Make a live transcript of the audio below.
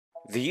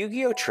The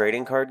Yu-Gi-Oh!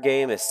 Trading card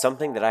game is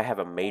something that I have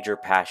a major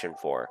passion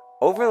for.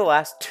 Over the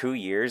last 2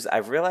 years,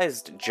 I've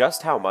realized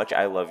just how much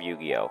I love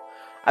Yu-Gi-Oh!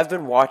 I've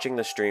been watching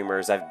the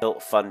streamers, I've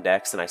built fun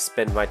decks, and I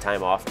spend my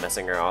time off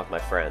messing around with my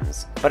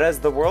friends. But as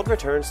the world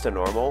returns to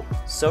normal,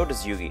 so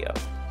does Yu-Gi-Oh!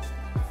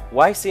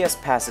 YCS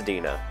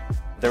Pasadena,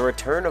 the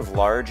return of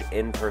large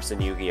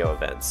in-person Yu-Gi-Oh!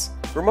 Events.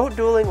 Remote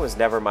dueling was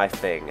never my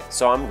thing,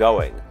 so I'm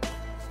going.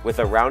 With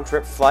a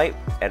round-trip flight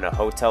and a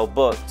hotel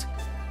booked,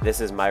 this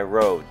is my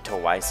road to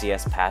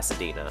YCS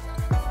Pasadena.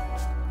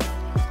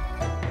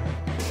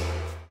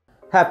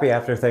 Happy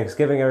after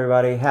Thanksgiving,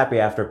 everybody. Happy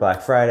after Black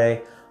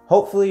Friday.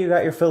 Hopefully you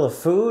got your fill of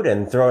food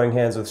and throwing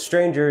hands with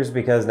strangers,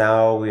 because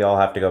now we all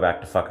have to go back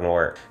to fucking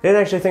work.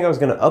 Didn't actually think I was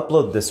going to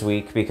upload this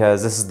week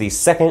because this is the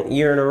second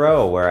year in a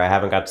row where I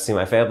haven't got to see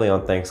my family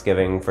on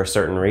Thanksgiving for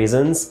certain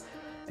reasons.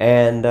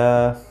 And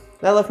that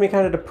left me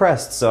kind of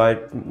depressed, so I,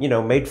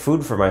 made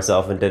food for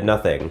myself and did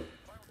nothing.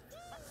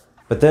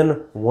 But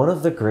then, one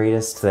of the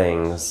greatest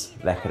things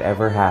that could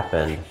ever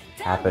happen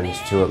happened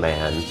to a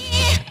man.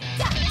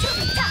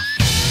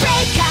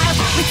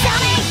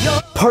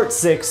 Part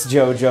 6,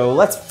 Jojo,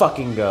 let's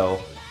fucking go.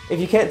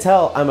 If you can't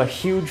tell, I'm a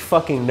huge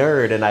fucking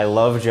nerd and I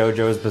love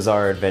JoJo's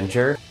Bizarre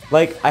Adventure.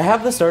 Like, I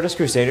have the Stardust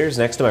Crusaders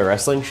next to my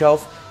wrestling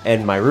shelf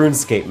and my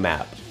RuneScape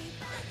map.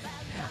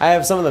 I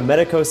have some of the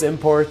Medicos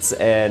imports,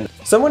 and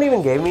someone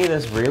even gave me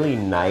this really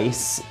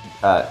nice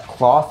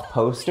cloth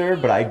poster,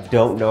 but I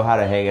don't know how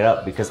to hang it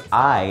up because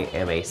I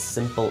am a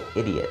simple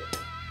idiot.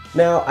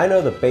 Now, I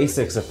know the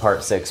basics of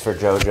Part 6 for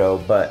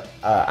JoJo, but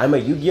I'm a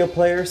Yu-Gi-Oh!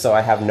 Player, so I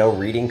have no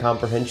reading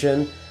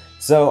comprehension,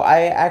 so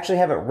I actually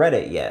haven't read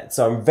it yet,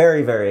 so I'm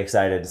very, very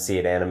excited to see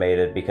it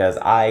animated because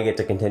I get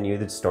to continue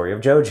the story of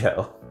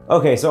JoJo.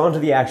 Okay, so onto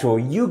the actual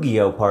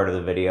Yu-Gi-Oh! Part of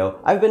the video.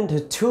 I've been to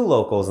 2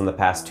 locals in the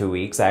past 2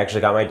 weeks. I actually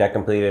got my deck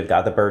completed,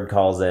 got the bird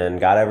calls in,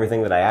 got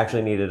everything that I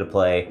actually needed to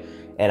play,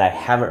 and I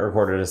haven't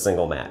recorded a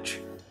single match.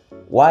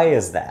 Why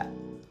is that?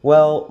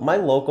 Well, my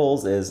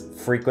locals is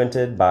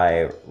frequented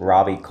by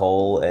Robbie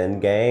Cole and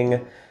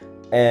gang,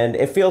 and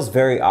it feels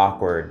very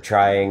awkward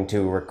trying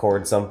to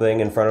record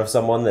something in front of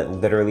someone that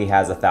literally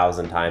has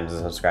 1,000 times the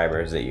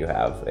subscribers that you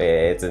have.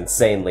 It's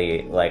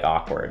insanely,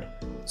 awkward.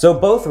 So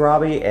both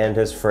Robbie and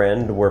his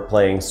friend were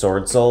playing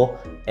Sword Soul,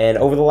 and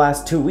over the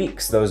last 2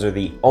 weeks, those are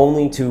the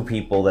only 2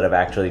 people that have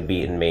actually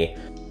beaten me.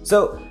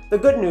 So the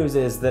good news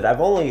is that I've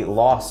only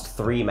lost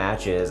 3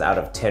 matches out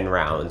of 10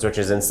 rounds, which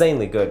is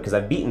insanely good because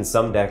I've beaten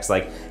some decks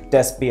like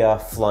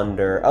Despia,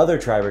 Flunder, other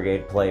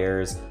Tri-Brigade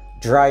players,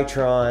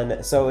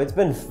 Drytron, so it's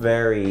been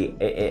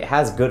it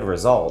has good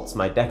results.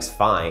 My deck's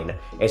fine.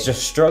 It's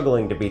just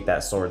struggling to beat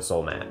that Sword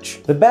Soul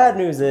match. The bad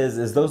news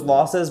is those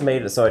losses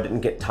made it so I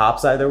didn't get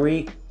tops either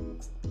week,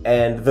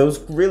 and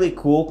those really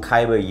cool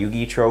Kaiba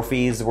Yugi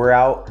trophies were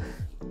out.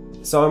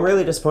 So I'm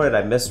really disappointed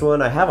I missed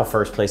one. I have a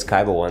first place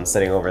Kaiba one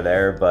sitting over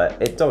there,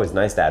 but it's always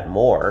nice to add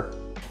more.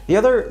 The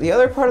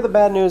other part of the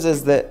bad news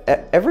is that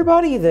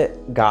everybody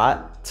that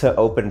got to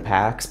open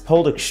packs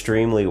pulled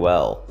extremely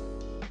well.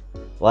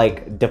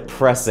 Like,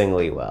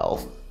 depressingly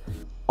well.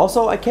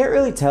 Also, I can't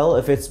really tell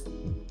if it's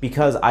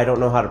because I don't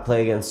know how to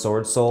play against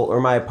Sword Soul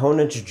or my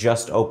opponents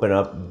just open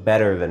up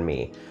better than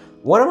me.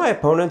 One of my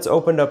opponents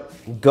opened up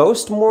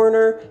Ghost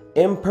Mourner,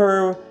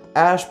 Imperm,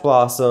 Ash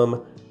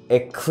Blossom,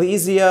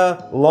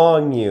 Ecclesia,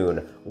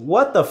 Longyun.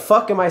 What the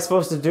fuck am I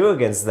supposed to do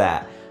against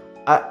that?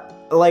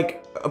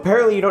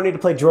 Apparently you don't need to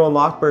play Droll and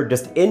Lockbird,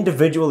 just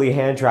individually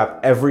hand trap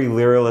every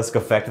Lyrilisk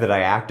effect that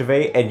I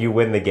activate and you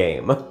win the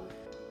game.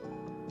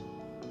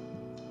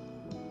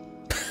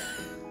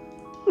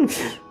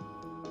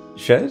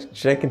 Should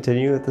I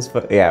continue with this?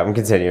 Yeah, I'm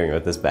continuing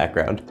with this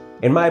background.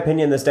 In my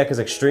opinion, this deck is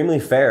extremely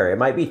fair. It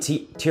might be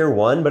tier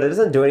 1, but it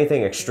doesn't do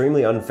anything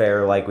extremely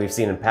unfair like we've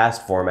seen in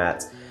past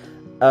formats.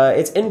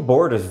 Its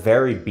in-board is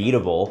very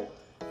beatable.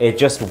 It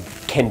just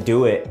can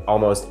do it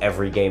almost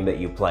every game that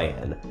you play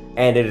in.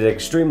 And it is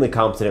extremely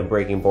competent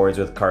breaking boards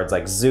with cards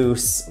like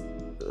Zeus.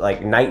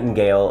 Like,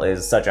 Nightingale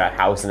is such a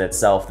house in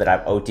itself that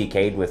I've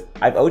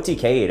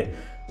OTK'd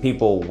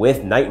people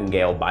with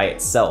Nightingale by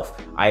itself.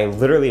 I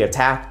literally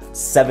attacked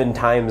 7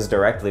 times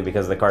directly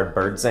because of the card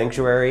Bird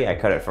Sanctuary. I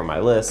cut it from my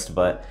list,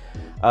 but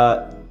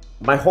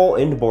my whole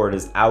end board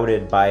is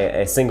outed by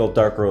a single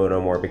Dark Ruler no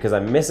more because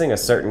I'm missing a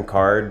certain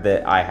card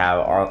that I have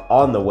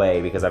on the way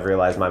because I've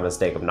realized my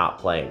mistake of not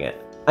playing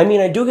it. I mean,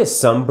 I do get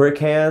some brick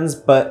hands,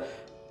 but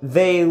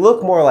they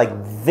look more like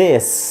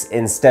this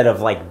instead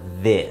of like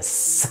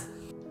this.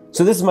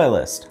 So this is my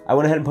list. I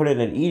went ahead and put it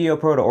in EDO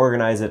Pro to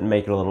organize it and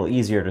make it a little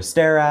easier to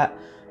stare at,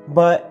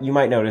 but you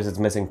might notice it's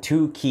missing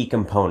 2 key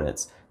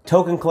components.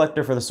 Token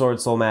Collector for the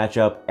Sword Soul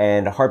matchup,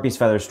 and Harpy's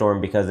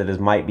Featherstorm because it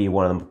might be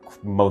one of the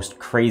most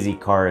crazy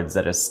cards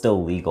that is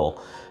still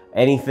legal.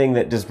 Anything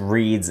that just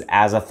reads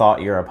as a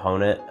thought your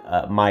opponent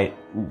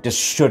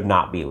should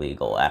not be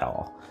legal at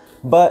all.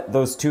 But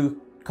those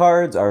 2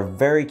 cards are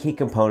very key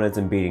components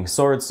in beating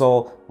Sword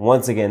Soul.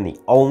 Once again, the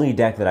only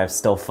deck that I've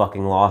still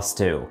fucking lost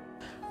to.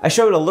 I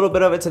showed a little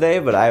bit of it today,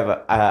 but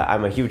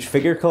I'm a huge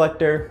figure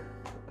collector.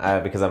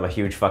 because I'm a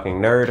huge fucking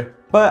nerd.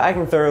 But I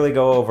can thoroughly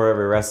go over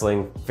every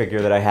wrestling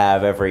figure that I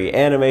have, every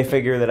anime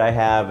figure that I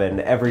have, and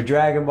every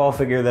Dragon Ball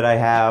figure that I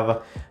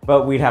have.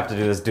 But we'd have to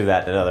do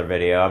that in another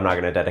video. I'm not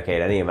gonna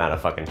dedicate any amount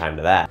of fucking time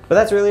to that. But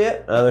that's really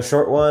it. Another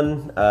short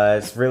one.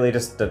 It's really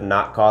just to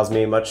not cause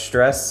me much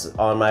stress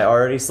on my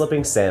already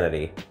slipping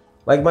sanity.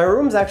 Like, my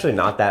room's actually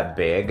not that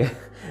big.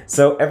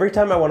 So every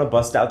time I want to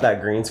bust out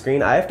that green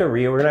screen, I have to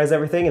reorganize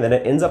everything, and then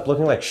it ends up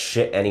looking like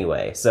shit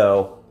anyway.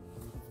 So,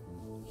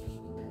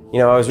 you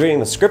know, I was reading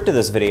the script of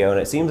this video, and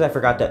it seems I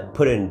forgot to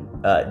put in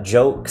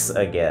jokes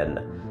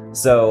again.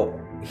 So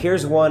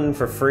here's one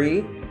for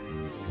free.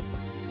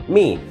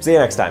 Me. See you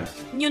next time.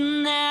 You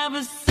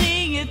never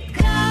see it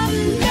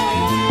come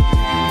down.